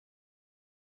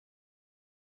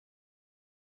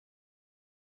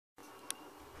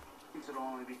meetings, it'll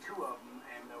only be 2 of them,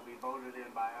 and they'll be voted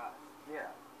in by us. Yeah.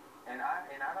 And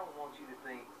I don't want you to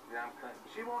think that I'm cutting.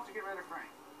 She wants to get rid of Frank.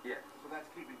 Yes. So that's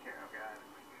keeping care. Okay.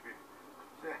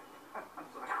 I'm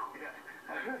sorry. Yeah.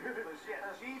 But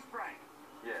she's Frank.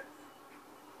 Yes.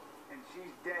 And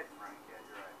she's dead Frank. Yeah,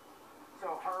 you're right.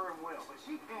 So her and Will, but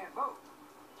she can't vote.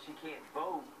 She can't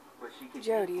vote, but she can.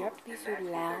 Joe, do you have to be so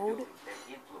loud?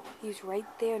 He's right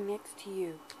there next to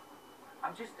you.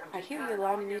 I hear you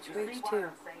loud in each place too.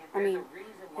 I mean,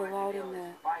 you're loud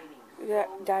in the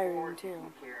diary room too.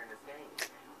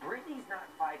 Brittany's not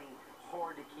fighting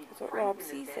hard to keep. That's what Rob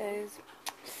C says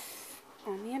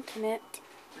on the internet.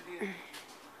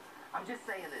 I'm just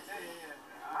saying this.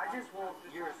 I just want,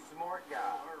 you're a smart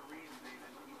guy.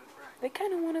 They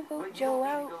kind of want to vote Joe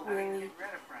out, really,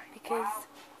 because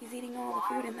he's eating all the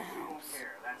food in the house.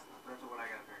 That's what I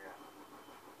gotta figure out.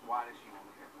 Why does she want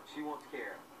to care? She wants to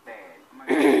care bad. She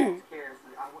wants to care.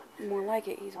 More like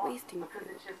it, he's wasting because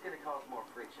food. it's just going to cause more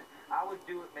friction. I would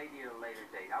do it maybe at a later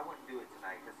date. I wouldn't do it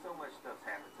tonight because so much stuff's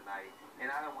happened tonight, and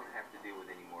I don't want to have to deal with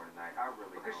any more tonight. I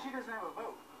really because don't. she doesn't have a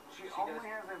vote. She only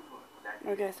has influence.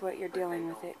 Well, guess what? You're dealing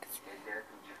with it. 'Cause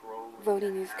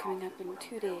voting is coming up in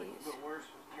 2 days. The worst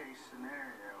case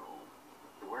scenario.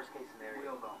 The worst case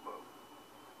scenario. Will don't vote.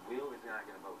 Will is not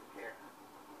going to vote for Kara.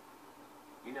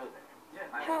 You know that. Yeah.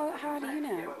 How do you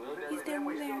know? He's down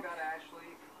there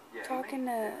talking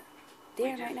to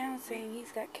Dan right now saying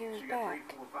he's got Kara's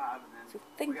back. So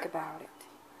think about it.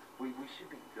 We should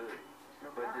be good.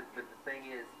 But the thing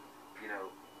is, you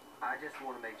know, I just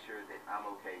want to make sure that I'm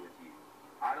okay with you.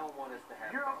 I don't want us to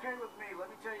have... You're okay with me. Let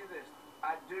me tell you this.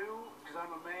 I do, because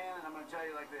I'm a man, and I'm going to tell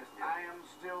you like this. Yeah. I am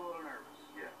still a little nervous.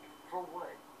 Yeah. For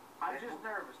what? I'm just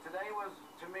nervous. Today was,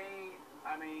 to me,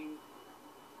 I mean,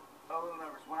 a little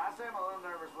nervous. When I say I'm a little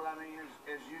nervous, what I mean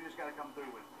is you just got to come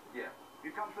through with me. Yeah. You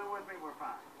come through with me, we're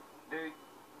fine. Dude.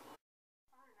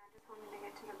 I just wanted to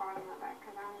get to the bottom of it,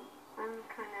 because I'm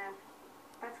kind of,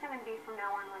 that's going to be from now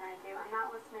on what I do. I'm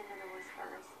not listening to the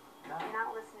whispers. No. I'm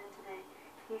not listening to the,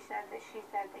 he said that, she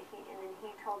said that, and then he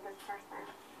told this person,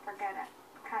 forget it.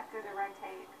 Cut through the red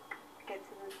tape. Get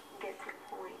to the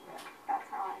point. Yeah. That's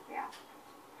how I feel.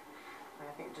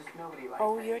 I think just nobody likes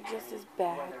Oh, you're just as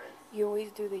bad. You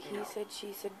always do the he said,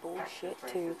 she said bullshit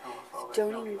too. So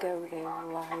don't even go there,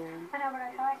 liar. I know, but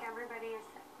I feel like everybody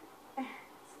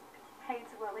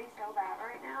hates Willie so bad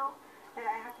right now that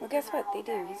I have to. Well, guess what? They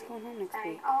do. He's going home next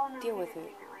week. Oh, no, deal with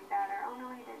it. Like that, or, oh no,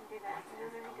 he didn't do that. No,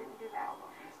 he didn't do that.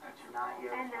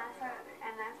 And that's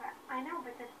what I know.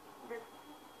 But the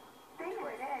thing of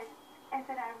it is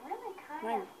that I really kind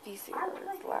My of. VCR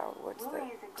is loud. What's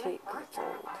the tape? It's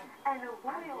old. And a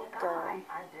loyal Girl. guy.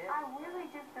 I really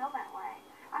do feel that way.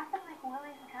 I feel like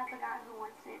Willie's the type of guy who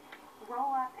wants to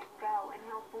roll up and go, and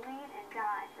he'll bleed and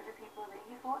die for the people that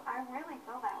he's. I really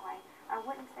feel that way. I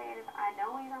wouldn't say it if I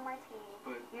know he's on my team.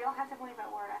 But you don't have to believe a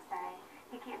word I say.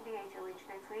 He can't be HOH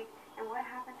next week, and what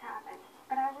happens happens.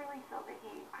 But I really feel that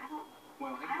he. I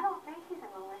don't think he's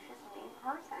a malicious, mean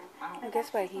person. Well,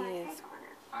 guess what? He is.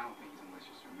 I don't think he's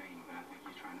malicious or mean, but I think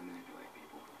he's trying to manipulate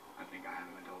people. I think I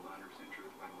haven't been told 100%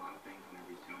 truth about a lot of things whenever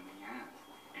he's telling me he has.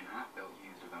 And I felt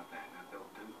used about that, and I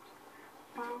felt duped.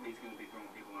 And so he's going to be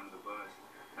throwing people under the bus.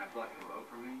 And I feel like he'll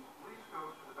vote for me.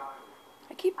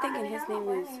 I keep thinking his name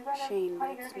is Shane,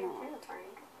 but it's not.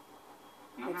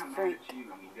 It's Frank. You.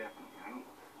 I mean, definitely. I don't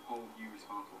hold you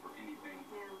responsible for anything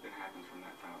that happens from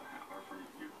that side of the house, or from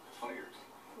your players.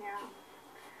 Yeah.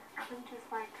 I'm just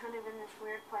like kind of in this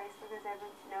weird place because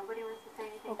nobody wants to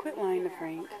say anything. Well, quit lying to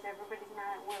Frank. Because everybody's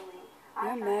mad at Willie.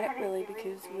 I'm mad at Willie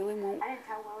because Willie won't I didn't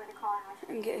tell Willie to call out.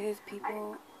 and get his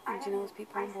people and Janelle's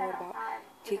people on board about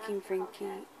taking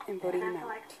Frankie and voting him out.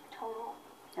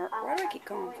 Or, why do I keep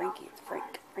calling Frankie? It's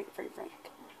Frank. Frank. By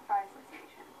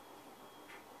association.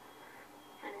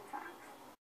 And it sucks.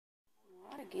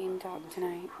 A lot of game talk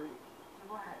tonight. He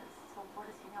was. So what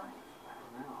is he doing? I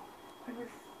don't know. He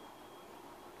was,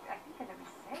 I think, going to be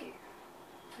safe.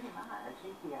 Pretty much. I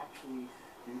think he actually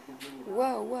stupidly...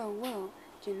 Whoa.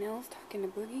 Janelle's talking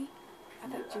to Boogie? I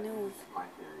thought Janelle was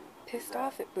pissed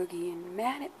off at Boogie and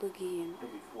mad at Boogie and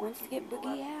wants to get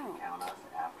Boogie out. Count us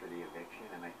after the eviction,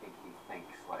 and I think he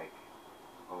thinks like,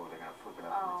 oh, they're gonna flip it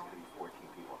up and it's gonna be 14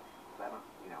 people. But I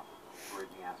don't,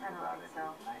 Brittany asked me about it, and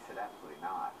I said absolutely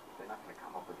not. They're not gonna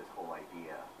come up with this whole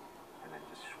idea and then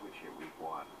just switch it week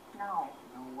 1. No.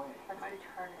 No way. That's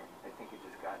retarded. I think it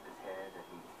just got in his head and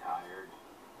he's tired.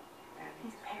 And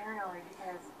he's paranoid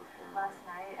because last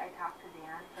night I talked to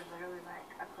Dan for literally like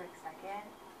a quick second,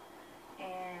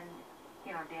 and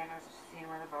Dan was just seeing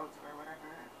where the votes were, whatever.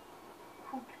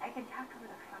 I can talk to who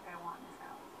the fuck I want in this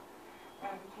house.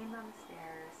 And he came down the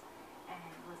stairs and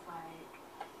was like,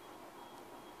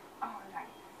 Oh, right.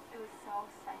 It was so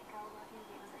psycho looking.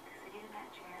 He was like sitting in that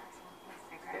chair, smoking a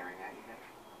cigarette. Staring at you.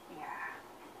 Yeah.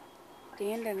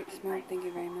 Dan doesn't smoke, thank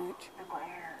you very much. The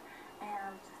glare. And I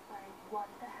was just like, what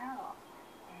the hell?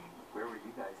 And Where were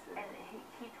you guys sitting? And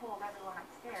he told everyone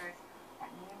upstairs that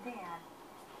me and Dan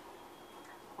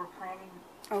were planning.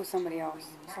 Oh, somebody else.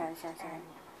 Sorry. And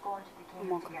going to the I'm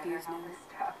game all together confused and all now. this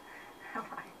stuff. I'm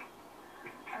like,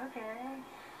 okay,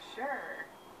 sure.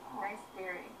 Nice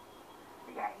theory.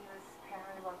 But yeah, he was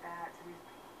paranoid about that. So he was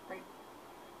like,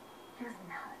 he was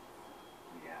nuts.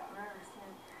 Yeah. I've never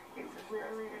seen. It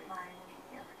literally reminded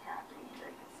me of Cappy.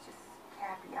 Like it's just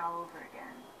Cappy all over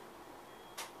again.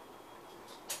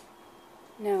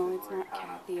 No, it's not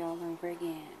Kathy all over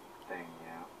again. Thing,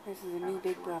 yeah. This is a new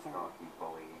Big Brother. Stocky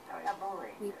bully type. A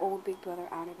bully. Leave old Big Brother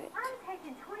out of it. I'm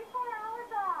taking 24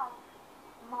 hours off.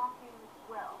 Mocking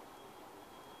Will.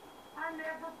 I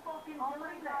never fucking Oh do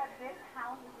my that. god, this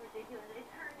house is ridiculous. It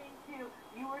turned into,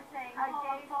 you were saying A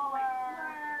gay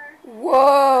slurs.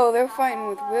 Whoa, they're fighting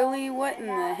with Willie. What in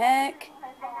the heck?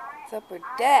 What's up with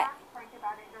that?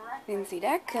 Didn't see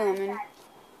that coming.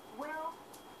 Will,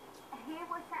 he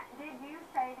was, did you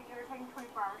say that you were taking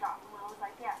 24 hours off? And Will was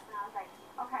like, yes. And I was like,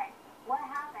 okay, what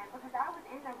happened? Because I was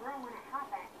in the room when it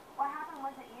happened. What happened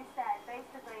was that you said,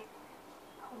 basically,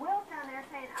 Will's down there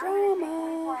saying, I'm going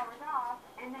to take 24 hours off,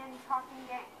 and then talking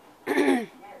game.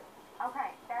 Yes. Okay,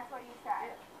 that's what you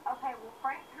said. Yes. Okay, well,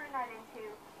 Frank turned that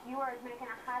into, you are making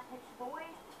a high-pitched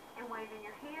voice and waving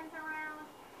your hands around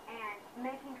and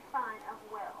making fun of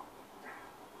Will.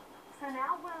 So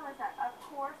now Will is, of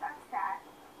course, upset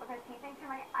because he thinks you're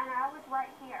making, and I was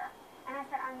right here. And I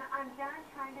said, I'm done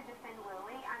trying to defend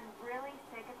Willie. I'm really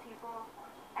sick of people.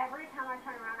 Every time I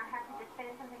turn around, I have to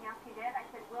defend something else he did. I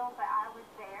said, Will, but I was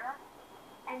there.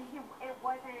 And it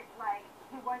wasn't like,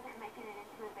 he wasn't making it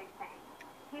into a big thing.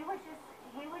 He was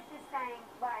just saying,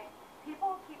 like,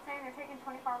 people keep saying they're taking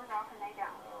 24 hours off and they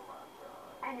don't. Oh my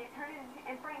god. And it turned into,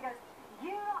 and Frank goes,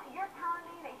 you're telling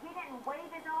me that he didn't wave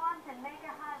his arm to make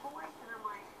a high voice? And I'm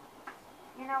like,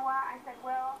 you know what? I said,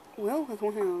 Will was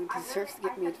one who deserves to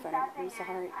get made fun of. I'm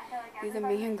sorry. He's a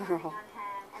man girl.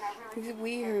 He's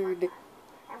weird.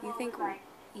 You think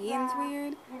Ian's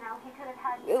weird?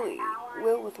 Willie,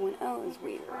 Will with one L is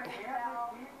weird. I never did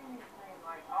anything.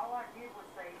 Like, all I did was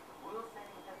say, Will said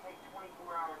he's going to take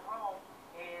 24 hours off,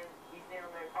 and he's down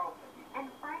there talking to you. And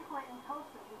Frank went and told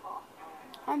some people.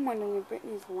 I'm wondering if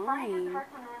Brittany's lying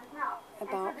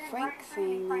about Frank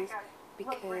saying this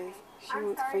because she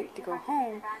wants Frank to go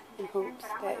home in hopes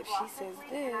that if she says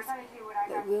this,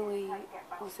 that Willie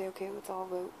will say, okay, let's all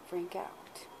vote Frank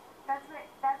out. That's what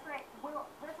Frank said. Will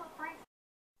and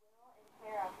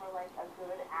Tara for like a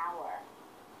good hour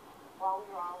while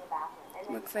we were all in the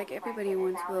bathroom. Looks like everybody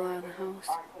wants Will out of the house.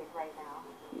 Right now.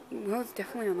 Will's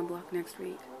definitely on the block next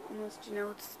week, unless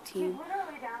Janelle's He's team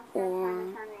literally downstairs or trying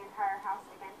to turn the entire house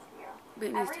against you.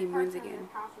 Brittany's team wins again.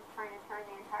 Every person in this house is trying to turn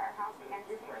the entire house against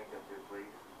Get you. Frank up here,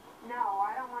 please. No,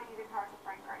 I don't want you to talk to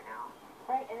Frank right now.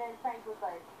 Frank, and then Frank was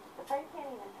like, Frank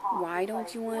can't even talk. Why don't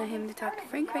you want him to talk to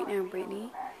Frank right now,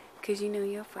 Brittany? Because you know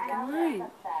you're fucking lying.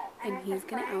 And he's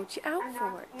going to out you out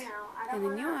for it. And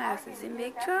then your ass is in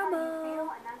big trouble.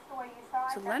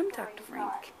 So let him talk to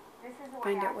Frank.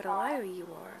 Find out what a liar you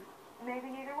are.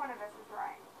 Maybe neither one of us is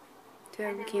right. Tell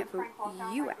him we can't vote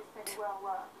you out.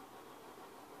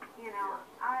 You know,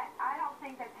 I don't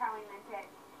think that's how he meant it.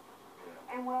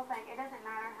 And Will's like, it doesn't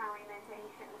matter how he meant it, he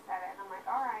shouldn't have said it. And I'm like,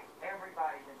 all right.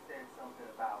 Everybody has said something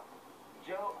about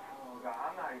Joe. Oh God,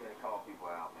 I'm not even gonna call people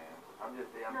out, man. I'm No,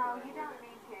 done you with don't it.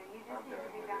 need to. You just I'm need to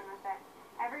done be with done it. with it.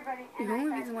 Everybody. The only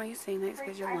reason why you're saying that is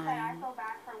because you're I lying. feel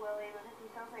bad for Willie because he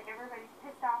feels like everybody's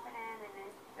pissed off at him and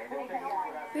is And don't think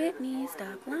ignoring what I him. said Brittany, this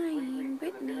stop morning was lying. completely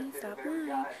Brittany, for the stop benefit of every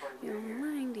lying. guy person You're in only here.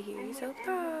 lying to hear And yourself he's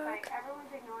like, talk.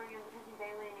 everyone's ignoring him because he's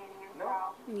alienating No.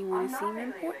 himself. And you I'm want to not seem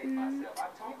alienating important. myself. I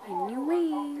talked to And you Paul,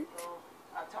 ain't.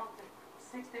 I talked to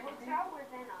 6 different Well, people. Joe was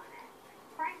in on it.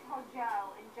 Frank told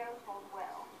Joe, and Joe told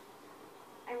Will.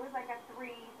 It was like a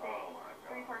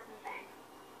three-person thing.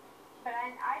 But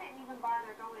I didn't even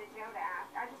bother going to Joe to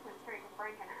ask. I just went straight to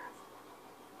Frank and asked.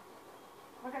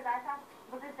 Because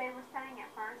they were saying at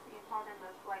first that you called him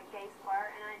a gay slur,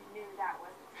 and I knew that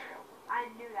wasn't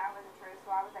true. So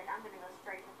I was like, I'm going to go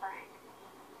straight to Frank.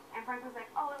 And Frank was like,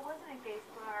 oh, it wasn't a gay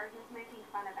slur. He was making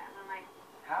fun of him. I'm like,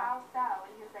 how so?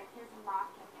 And he was like, he was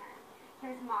mocking him. He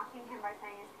was mocking him by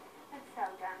saying, that's so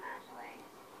dumb, Ashley.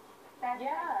 That's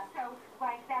so,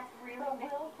 that's really making fun.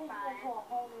 But Will takes it to a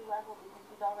whole new level because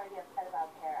he's already upset about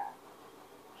Kara.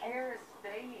 Kara's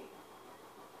staying.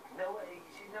 No,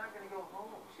 she's not going to go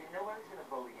home. Nobody's going to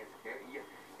vote against Kara.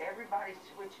 Everybody's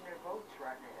switching their votes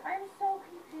right now. I'm so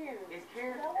confused. It's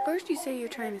character. First you say you're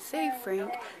trying to save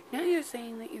Frank, now you're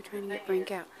saying that you're trying to get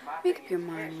Frank out. Make up your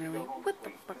mind, Willie. What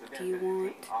the fuck do you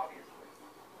want? Obviously.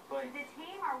 But The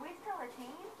team? Are we still a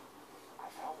team? I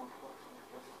know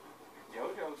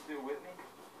JoJo's still with me.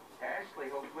 Ashley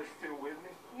hopefully still with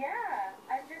me. Yeah,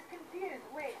 I'm just confused.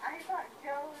 Wait, I thought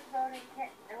Joe was voting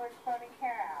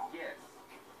Kara out. Yes.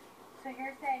 So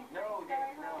you're saying No, Frank's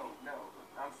going home? no.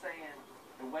 I'm saying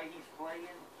the way he's playing,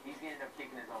 he's gonna end up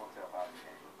kicking his own self out of the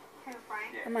game. Who, Frank?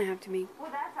 Yeah. I might have to make Well,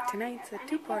 that's obvious. tonight's a And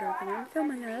two-parter because I'm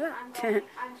filming a lot. I'm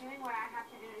doing what I have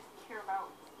to do to secure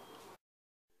votes.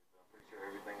 I'm pretty sure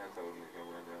everything I told him is gonna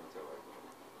run down until like.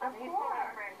 Of He's course.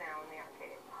 going right now in the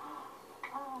arcade.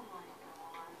 Oh my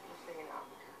god. Just so you know.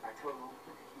 I told him.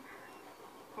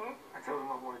 I told him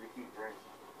I wanted to keep Frank.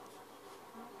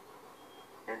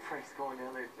 And Frank's going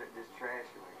down there just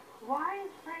trashing me. Why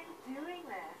is Frank doing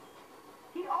this?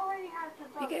 He already has the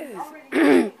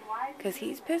vote. Because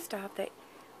he's pissed off that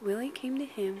Willie came to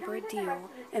him for a deal,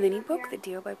 and then he broke the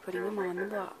deal by putting him on the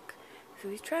block. So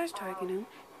he's trash talking him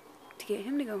to get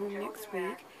him to go home next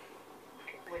week.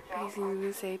 Because he's going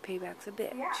to say payback's a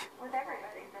bitch. Yeah, with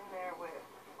everybody. Everybody's in there with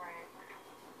Frank.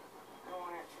 I don't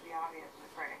want it to be obvious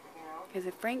with Frank, you know? Because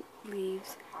if Frank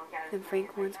leaves, I'll get it then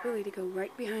Frank wants Willie to go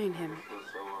right behind him. I feel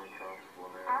so uncomfortable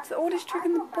now. It's the oldest trick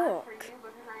in the book.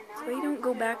 So you don't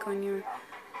go back on your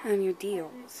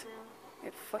deals.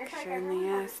 It fucks you in the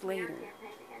ass later.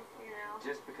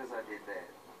 Just because I did that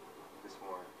this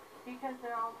morning. Because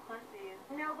they're all pussies.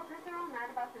 No, because they're all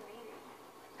mad about the meeting.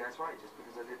 That's right, just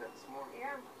because I did that this morning.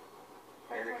 Yeah.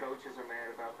 And the coaches are mad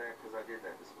about that because I did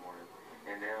that this morning.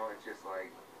 And now it's just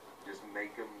like, just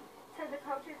make them. So the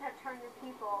coaches have turned the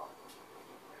people.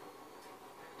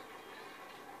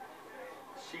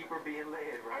 Sheep are being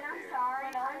led right And I'm there. sorry.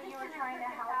 But I'm you just were gonna trying put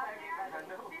to this help out there. I everybody.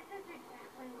 know. This is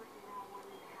exactly what Janelle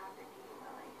wanted to happen to you,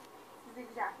 Lily. This is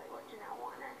exactly what Janelle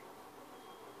wanted.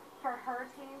 For her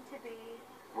team to be.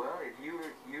 Well, if you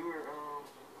were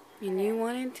And you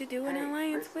wanted to do an Hey,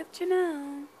 alliance listen. with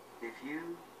Janelle. if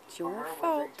you It's your or her was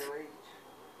fault. HOH,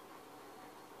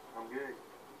 I'm good.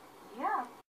 Yeah.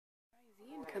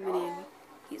 Ian coming in.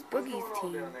 He's What's Boogie's going on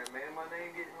team. down there, man? My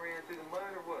name getting ran through the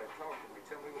mud or what? Talk to me.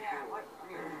 Tell me what's Yeah, going what, on. I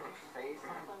mean, did you say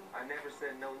something? I never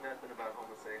said nothing about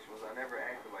homosexuals. I never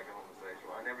acted like a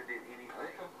homosexual. I never did anything.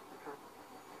 Okay.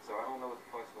 So I don't know what the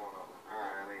fuck's going on.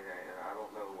 Alright. I mean, I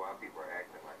don't know why people are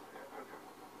acting like that. Okay.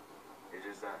 It's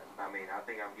just, I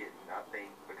think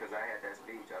because I had that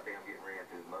speech, I think I'm getting ran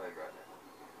through the mud right now.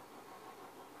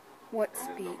 What It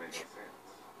just don't make no speech? sense.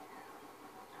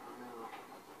 I don't know.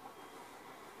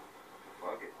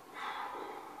 Fuck it.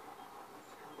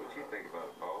 What you think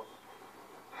about it, boss?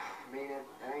 I mean, it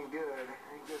ain't good. It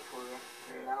ain't good for you. I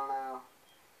mean, I don't know.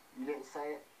 You didn't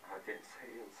say it? I didn't say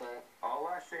You it. didn't say it?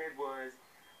 All I said was,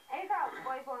 It got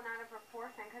way blown out of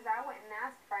proportion because I went and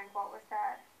asked Frank what was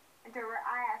said.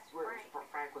 I asked Where, Frank.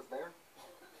 Frank was there?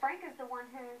 Frank is the one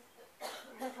who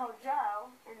told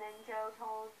Joe, and then Joe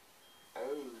told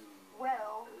Oh.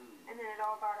 Will, and then it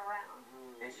all got around.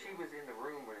 and she was in the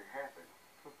room when it happened.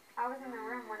 I was in the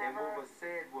room And whenever what was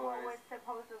said what was, was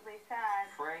supposedly said.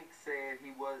 Frank said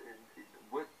he wasn't.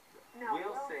 What No,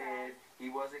 Will said he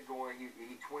wasn't going. He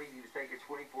was taking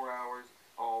 24 hours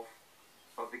off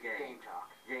of the game. Game talk.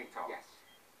 Game talk. Yes.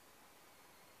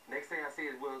 Next thing I see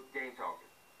is Will game talking,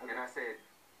 and I said,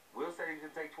 Will said he was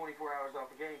gonna take 24 hours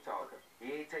off of game talk.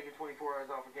 He ain't taking 24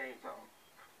 hours off of game talk.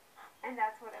 And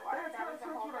that's what it was. That's That was the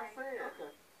whole what I thing. said.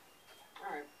 Okay.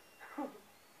 Alright.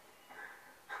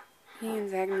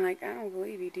 Ian's acting like, I don't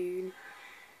believe you, dude.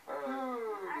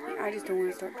 I just don't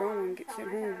want to start drama and get sent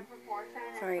home.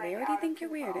 Sorry, they already think you're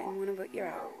weird and want to vote you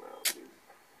out. well,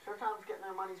 Showtime's getting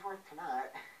their money's worth tonight.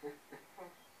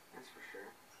 That's for sure.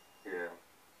 yeah.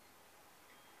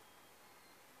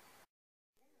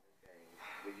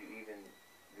 Would you even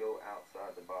go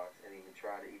outside the box and even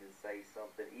try to even say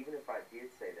something? Even if I did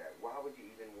say that, why would you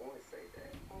even want to say that?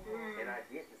 And I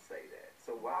didn't say that.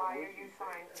 So why would you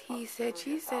say that? He said,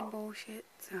 she said bullshit.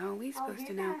 So how are we supposed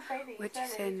to know what you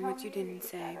said and what you didn't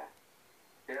say?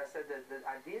 And I said that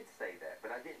I did say that,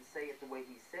 but I didn't say it the way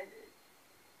he said it.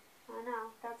 I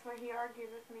know. That's what he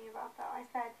argued with me about, though. I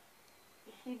said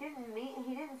he didn't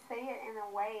say it in a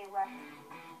way like